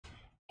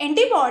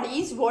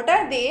Antibodies, what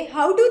are they?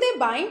 How do they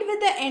bind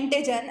with the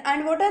antigen,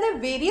 and what are the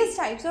various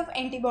types of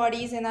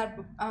antibodies in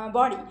our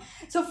body?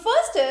 So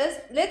first is,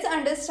 let's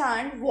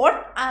understand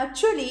what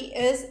actually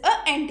is an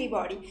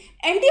antibody.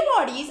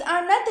 Antibodies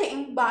are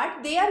nothing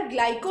but they are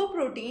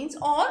glycoproteins,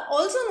 or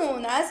also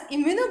known as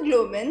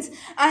immunoglobulins,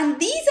 and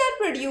these are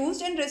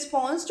produced in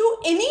response to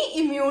any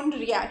immune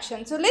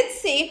reaction. So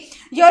let's say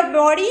your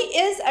body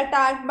is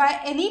attacked by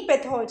any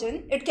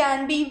pathogen. It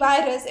can be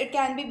virus, it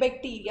can be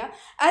bacteria.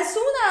 As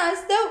soon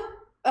as the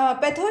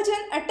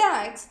pathogen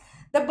attacks,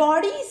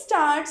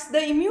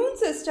 the immune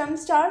system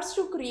starts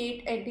to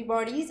create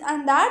antibodies,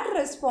 and that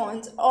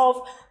response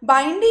of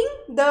binding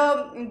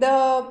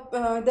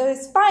the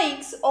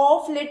spikes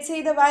of, let's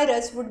say, the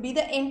virus would be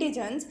the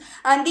antigens,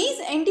 and these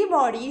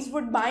antibodies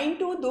would bind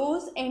to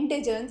those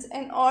antigens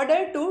in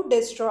order to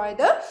destroy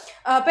the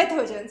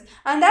pathogens,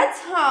 and that's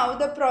how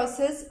the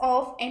process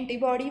of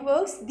antibody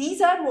works.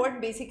 These are what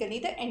basically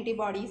the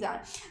antibodies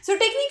are. So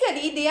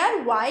technically they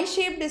are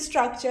Y-shaped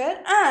structure,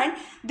 and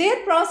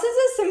their process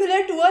is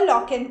similar to a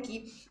lock and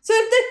key. So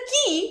if the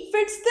key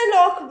fits the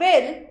lock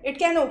well, it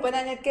can open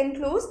and it can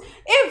close.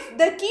 If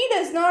the key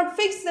does not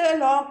fix the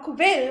lock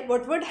well,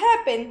 what would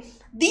happen?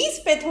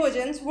 These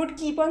pathogens would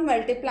keep on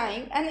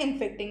multiplying and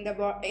infect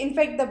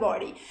the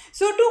body.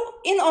 So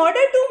in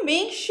order to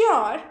make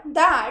sure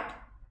that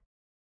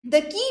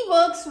the key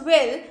works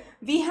well,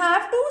 we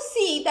have to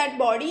see that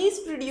body is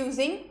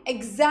producing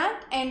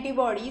exact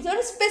antibodies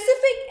or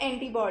specific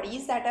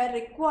antibodies that are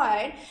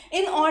required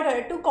in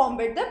order to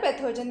combat the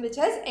pathogen which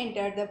has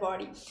entered the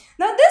body.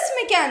 Now this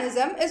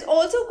mechanism is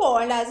also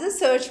called as a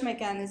search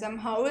mechanism.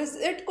 How is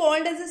it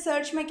called as a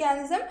search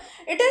mechanism?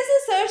 It is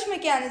a search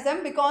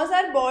mechanism because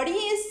our body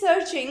is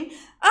searching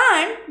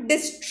and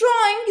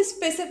destroying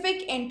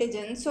specific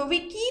antigens. So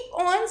we keep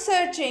on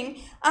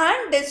searching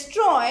and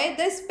destroy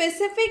the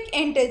specific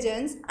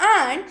antigens,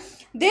 and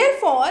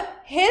therefore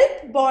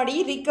help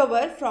body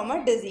recover from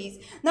a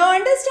disease. Now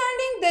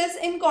understanding this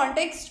in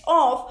context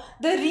of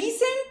the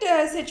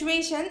recent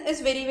situation is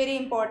very, very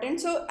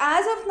important. So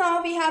as of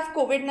now we have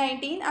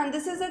COVID-19, and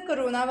this is a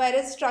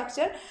coronavirus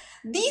structure.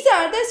 These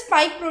are the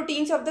spike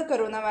proteins of the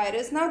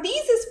coronavirus. Now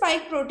these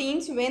spike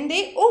proteins, when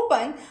they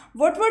open,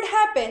 what would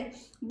happen?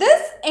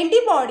 This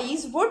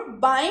antibodies would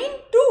bind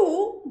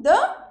to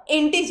the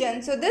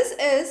antigen. So this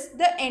is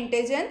the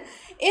antigen.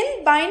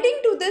 In binding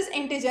to this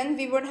antigen,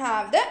 we would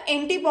have the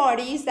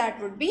antibodies that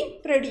would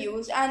be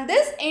produced, and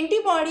this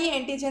antibody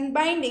antigen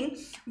binding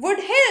would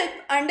help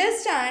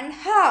understand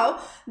how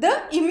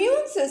the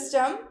immune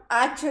system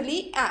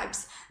actually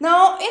acts.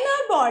 Now in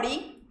our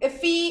body, if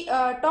we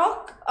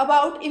talk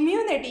about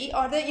immunity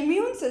or the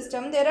immune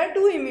system, there are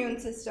two immune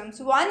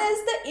systems. One is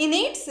the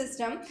innate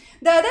system,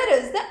 the other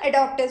is the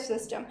adaptive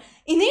system.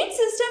 Innate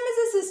system is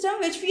a system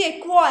which we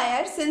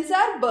acquire since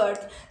our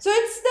birth. So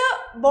it's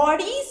the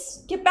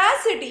body's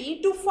capacity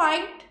to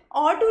fight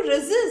or to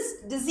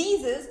resist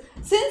diseases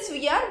since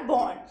we are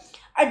born.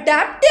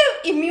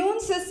 Adaptive immune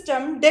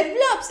system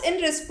develops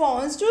in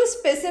response to a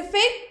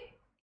specific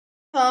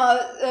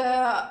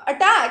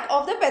attack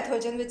of the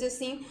pathogen which is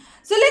seen.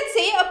 So let's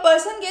say a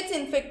person gets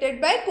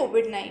infected by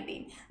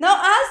COVID-19.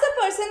 Now as the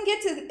person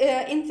gets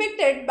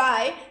infected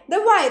by the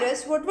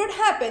virus, what would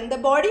happen? The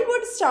body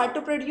would start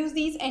to produce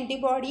these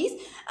antibodies,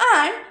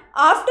 and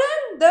after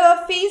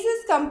the phase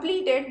is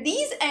completed,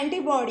 these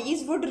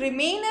antibodies would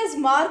remain as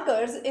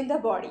markers in the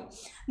body.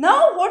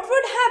 Now what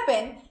would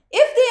happen?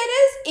 If there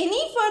is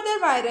any further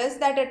virus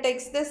that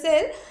attacks the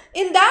cell,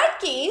 in that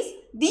case,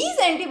 these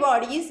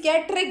antibodies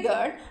get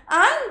triggered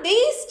and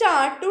they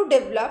start to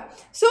develop.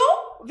 So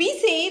we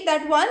say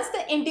that once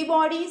the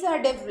antibodies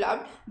are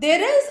developed,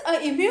 there is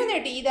an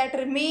immunity that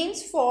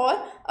remains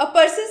for a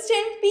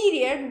persistent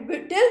period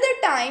till the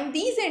time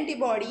these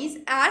antibodies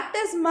act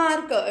as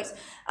markers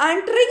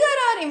and trigger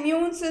our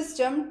immune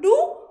system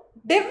to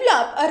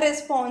develop a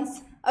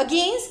response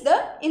against the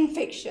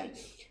infection.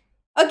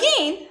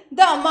 Again,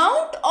 the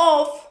amount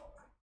of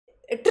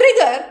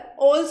trigger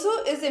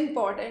also is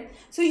important.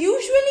 So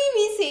usually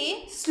we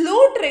say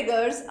slow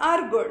triggers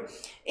are good.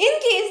 In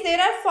case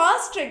there are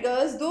fast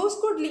triggers, those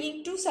could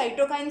lead to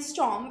cytokine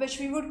storm, which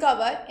we would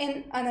cover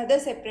in another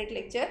separate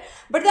lecture.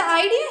 But the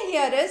idea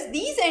here is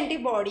these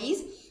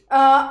antibodies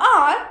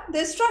are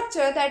the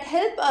structure that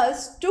help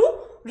us to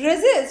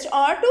resist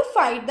or to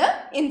fight the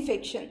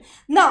infection.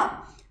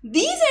 Now,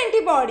 these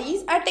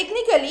antibodies are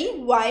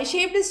technically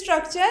Y-shaped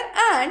structure,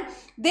 and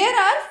there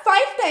are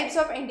 5 types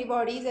of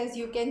antibodies, as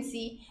you can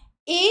see: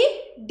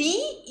 A,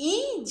 D,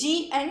 E,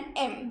 G and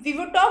M. We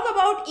will talk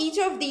about each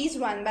of these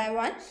one by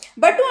one,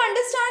 but to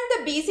understand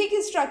the basic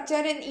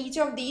structure in each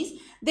of these,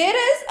 there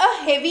is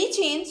a heavy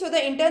chain. So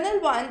the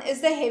internal one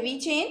is the heavy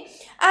chain,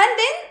 and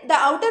then the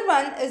outer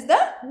one is the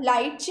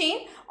light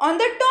chain. On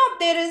the top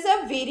there is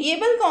a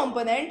variable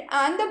component,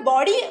 and the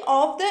body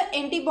of the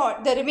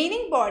antibody, the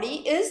remaining body,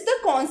 is the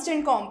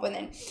constant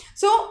component.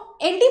 So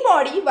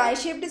antibody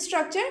Y-shaped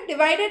structure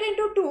divided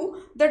into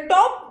two. The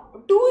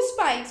top 2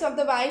 spikes of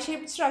the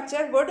Y-shaped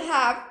structure would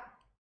have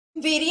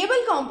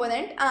variable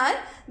component, and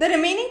the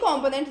remaining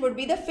component would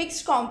be the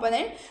fixed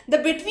component. The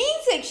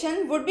between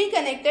section would be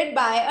connected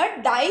by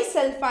a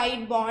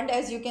disulfide bond,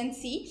 as you can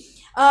see.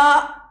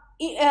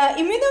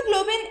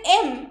 Immunoglobulin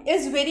M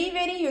is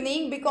very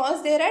unique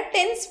because there are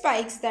 10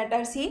 spikes that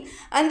are seen,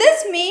 and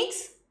this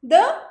makes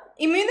the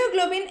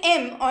immunoglobulin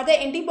M or the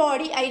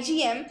antibody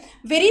IgM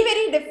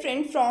very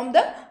different from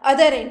the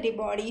other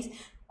antibodies.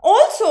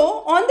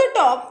 Also, on the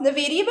top, the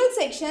variable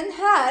section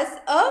has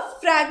a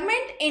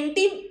fragment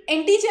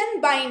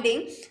antigen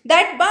binding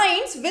that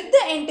binds with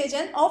the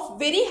antigen of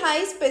very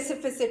high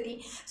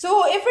specificity.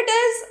 So, if it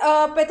is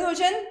a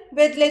pathogen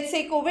with, let's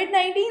say,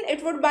 COVID-19,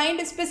 it would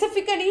bind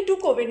specifically to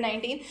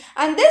COVID-19.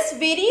 And this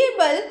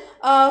variable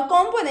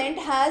component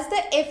has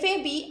the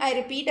FAB, I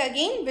repeat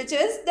again, which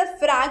is the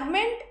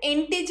fragment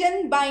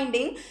antigen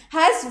binding,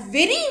 has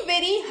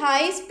very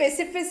high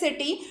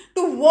specificity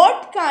to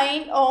what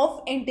kind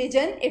of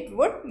antigen it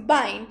would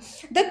bind.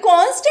 The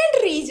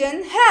constant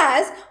region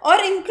has or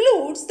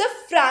includes the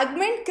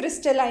fragment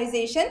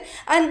crystallization,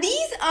 and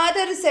these are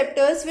the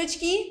receptors which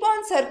keep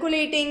on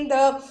circulating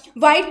the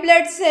white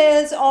blood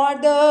cells or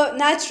the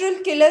natural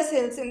killer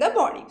cells in the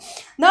body.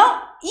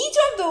 Now, each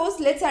of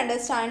those, let's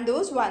understand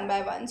those one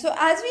by one. So,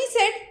 as we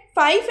said,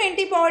 5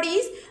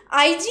 antibodies,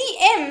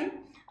 IgM,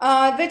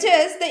 which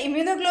is the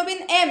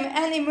immunoglobulin M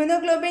and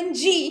immunoglobulin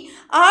G,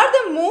 are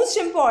the most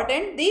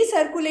important. They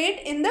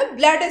circulate in the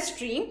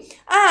bloodstream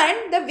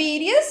and the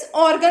various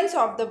organs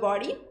of the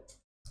body.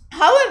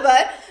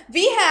 However,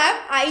 we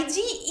have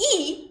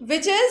IgE,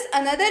 which is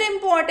another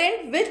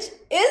important, which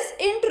is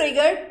in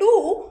trigger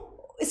to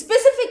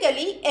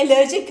specifically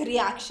allergic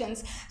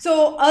reactions.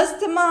 So,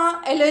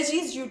 asthma,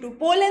 allergies due to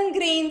pollen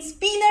grains,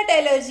 peanut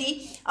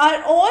allergy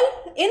are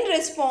all in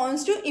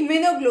response to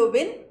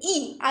immunoglobulin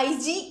E,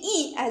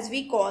 IgE as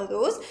we call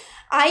those.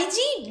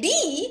 IgD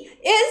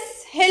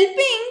is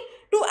helping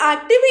to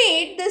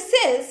activate the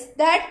cells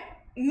that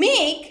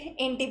make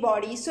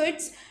antibodies. So,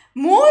 it's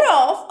more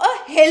of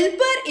a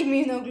helper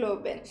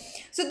immunoglobulin.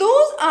 So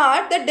those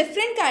are the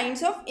different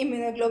kinds of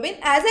immunoglobulin.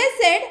 As I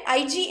said,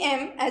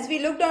 IgM, as we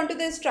looked onto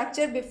the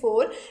structure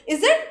before,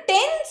 is a 10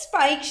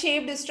 spike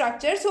shaped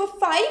structure. So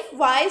 5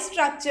 Y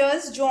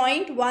structures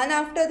joined one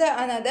after the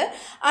another,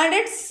 and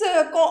it's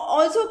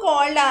also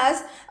called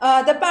as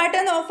the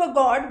pattern of a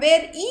god,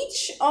 where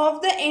each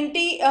of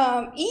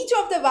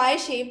the Y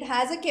shaped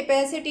has a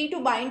capacity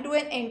to bind to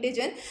an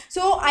antigen.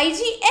 So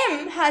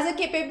IgM has a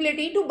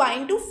capability to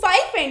bind to 5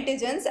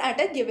 antigens at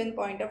a given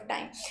point of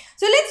time.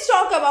 So let's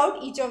talk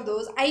about each of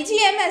those.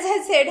 IgM, as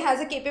I said,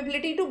 has a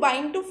capability to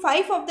bind to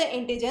 5 of the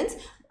antigens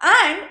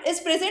and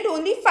is present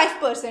only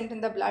 5%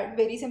 in the blood.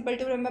 Very simple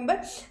to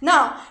remember.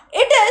 Now, it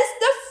is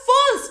the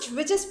first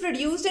which is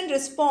produced in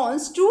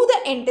response to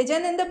the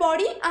antigen in the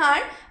body,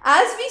 and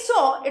as we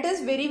saw, it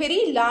is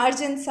very large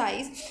in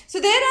size. So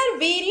there are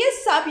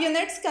various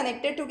subunits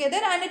connected together,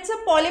 and it's a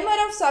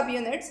polymer of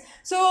subunits.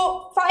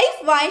 So 5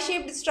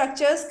 Y-shaped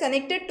structures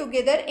connected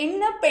together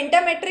in a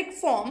pentametric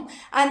form,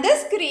 and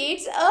this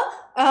creates a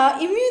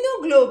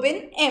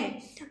immunoglobulin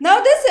M.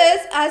 Now this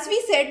is, as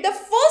we said, the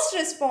first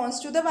response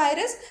to the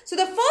virus. So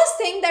the first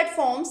thing that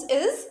forms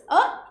is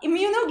a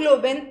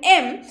immunoglobulin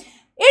M.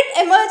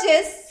 It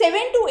emerges 7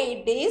 to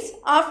 8 days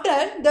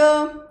after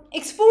the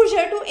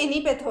exposure to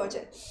any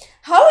pathogen.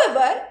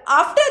 However,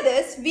 after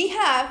this, we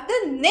have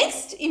the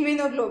next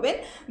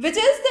immunoglobulin, which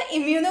is the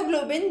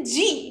immunoglobulin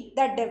G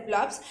that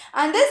develops,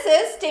 and this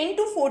is 10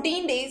 to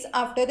 14 days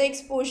after the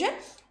exposure.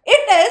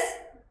 It is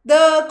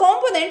the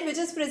component which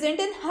is present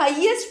in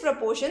highest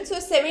proportion, so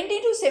 70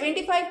 to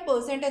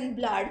 75% in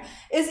blood,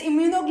 is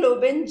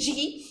immunoglobulin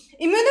G.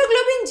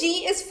 Immunoglobulin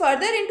G is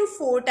further into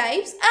 4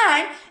 types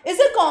and is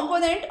a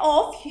component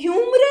of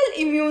humoral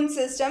immune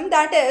system,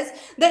 that is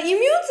the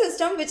immune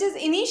system which is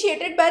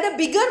initiated by the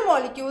bigger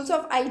molecules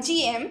of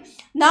IgM,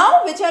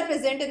 now which are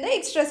present in the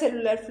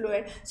extracellular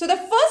fluid. So the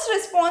first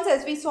response,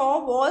 as we saw,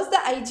 was the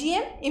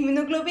IgM,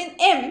 immunoglobulin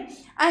M,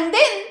 and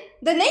then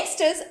the next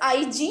is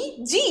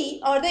IgG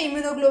or the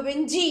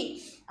immunoglobulin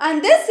G,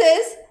 and this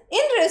is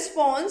in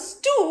response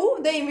to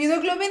the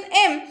immunoglobulin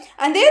M,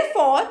 and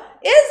therefore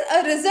is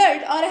a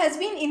result or has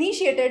been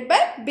initiated by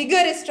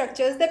bigger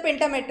structures, the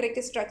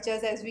pentametric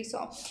structures, as we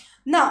saw.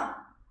 Now,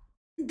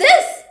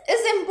 this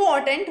is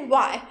important.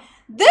 Why?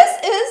 This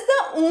is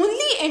the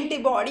only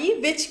antibody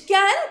which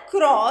can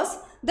cross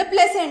the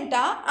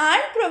placenta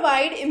and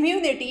provide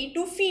immunity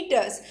to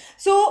fetus.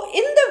 So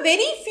in the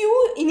very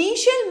few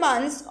initial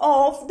months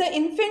of the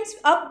infant's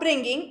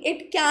upbringing,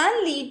 it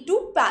can lead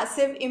to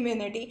passive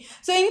immunity.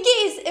 So in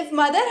case if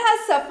mother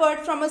has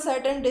suffered from a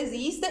certain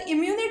disease, the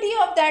immunity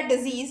of that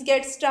disease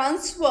gets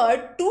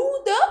transferred to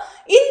the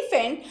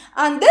infant,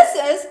 and this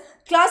is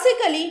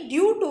classically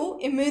due to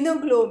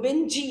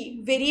immunoglobulin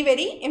G.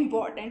 Very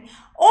important.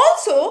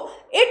 Also,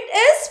 it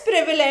is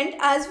prevalent,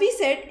 as we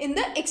said, in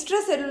the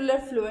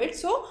extracellular fluid.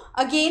 So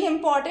again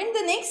important.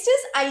 The next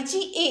is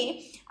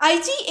IgA.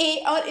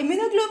 IgA or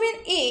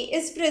immunoglobulin A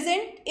is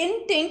present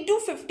in 10 to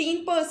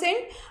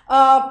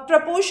 15%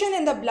 proportion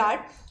in the blood.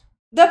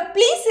 The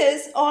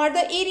places or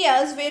the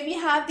areas where we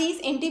have these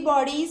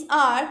antibodies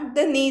are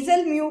the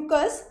nasal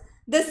mucus,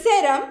 the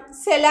serum,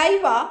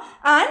 saliva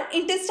and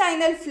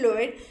intestinal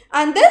fluid,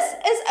 and this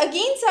is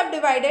again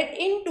subdivided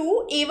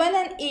into A1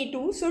 and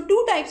A2. So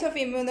two types of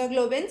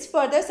immunoglobulins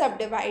further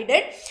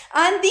subdivided,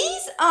 and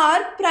these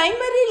are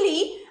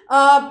primarily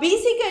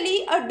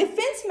basically a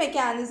defense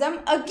mechanism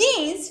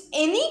against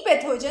any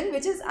pathogen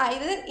which is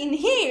either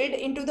inhaled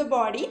into the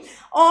body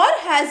or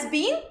has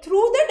been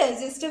through the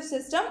digestive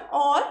system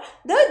or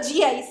the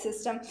GI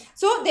system.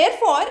 So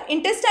therefore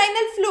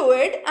intestinal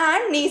fluid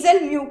and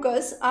nasal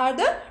mucus are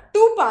the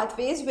two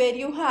pathways where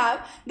you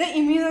have the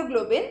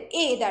immunoglobulin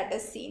A that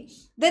is seen.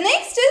 The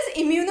next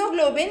is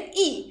immunoglobulin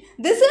E.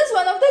 This is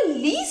one of the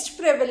least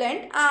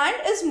prevalent and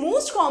is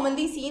most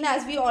commonly seen,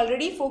 as we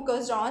already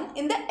focused on,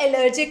 in the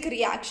allergic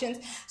reactions.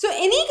 So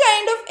any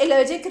kind of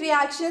allergic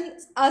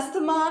reactions,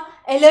 asthma,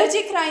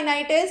 allergic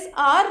rhinitis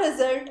are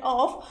result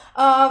of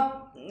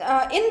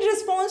in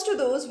response to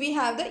those we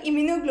have the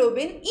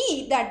immunoglobulin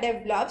E that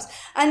develops,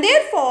 and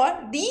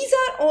therefore these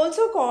are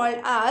also called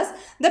as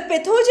the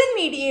pathogen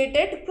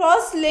mediated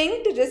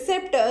cross-linked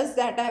receptors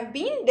that have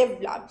been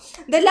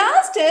developed. The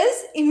last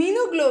is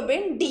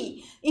immunoglobulin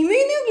D.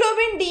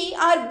 Immunoglobulin D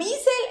are B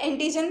cell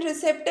antigen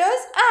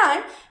receptors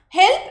and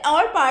help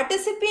or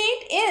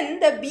participate in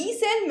the B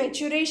cell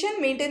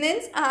maturation,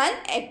 maintenance and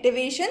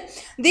activation.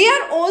 They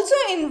are also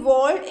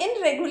involved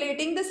in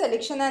regulating the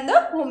selection and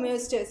the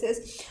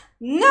homeostasis.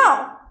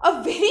 Now,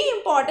 a very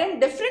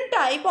important different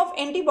type of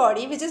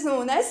antibody which is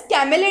known as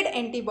Camelid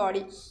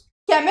antibody.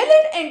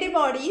 Camelid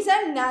antibodies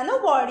are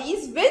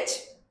nanobodies which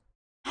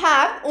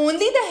have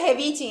only the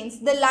heavy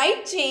chains. The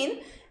light chain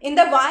in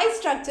the Y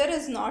structure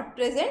is not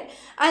present,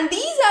 and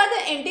these are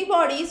the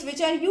antibodies which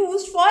are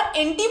used for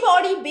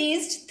antibody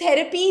based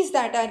therapies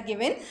that are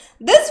given.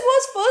 This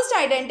was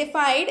first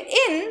identified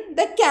in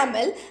the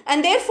camel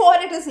and therefore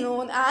it is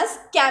known as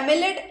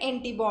Camelid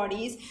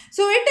antibodies.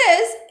 So it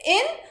is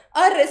in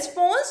a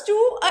response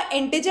to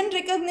an antigen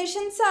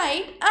recognition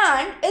site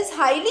and is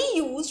highly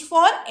used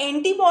for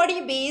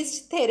antibody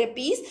based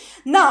therapies.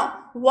 Now,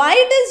 why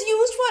it is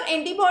used for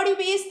antibody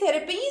based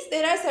therapies?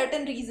 There are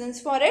certain reasons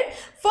for it.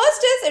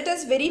 First is it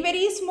is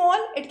very small,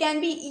 it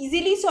can be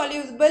easily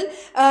soluble,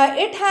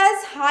 it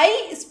has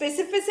high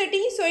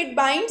specificity, so it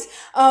binds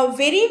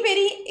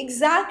very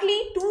exactly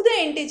to the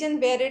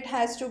antigen where it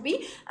has to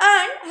be,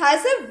 and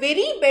has a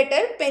very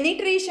better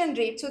penetration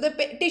rate. So the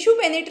tissue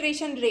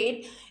penetration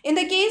rate in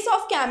the case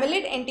of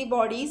Camelid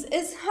antibodies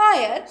is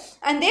higher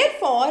and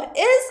therefore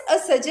is a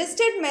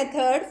suggested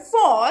method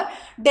for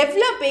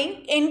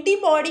developing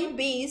antibody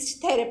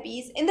based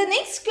therapies. In the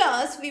next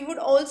class, we would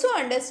also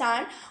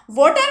understand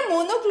what are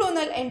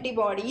monoclonal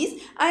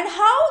antibodies and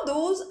how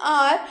those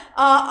are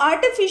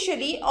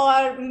artificially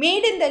or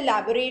made in the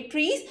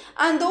laboratories,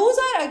 and those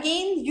are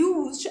again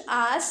used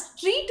as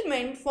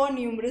treatment for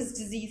numerous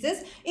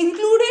diseases,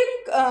 including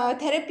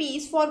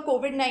therapies for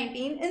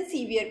COVID-19 in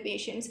severe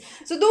patients.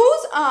 So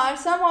those are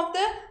some of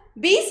the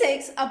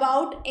basics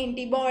about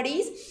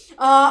antibodies.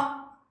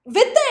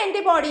 With the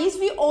antibodies,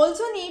 we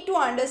also need to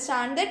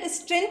understand that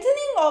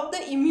strengthening of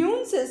the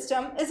immune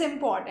system is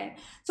important.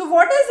 So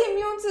what is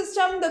immune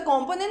system, the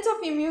components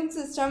of immune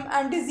system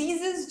and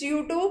diseases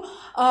due to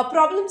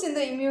problems in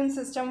the immune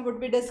system would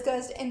be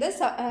discussed in the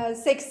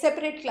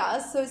separate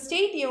class. So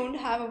stay tuned.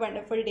 Have a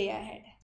wonderful day ahead.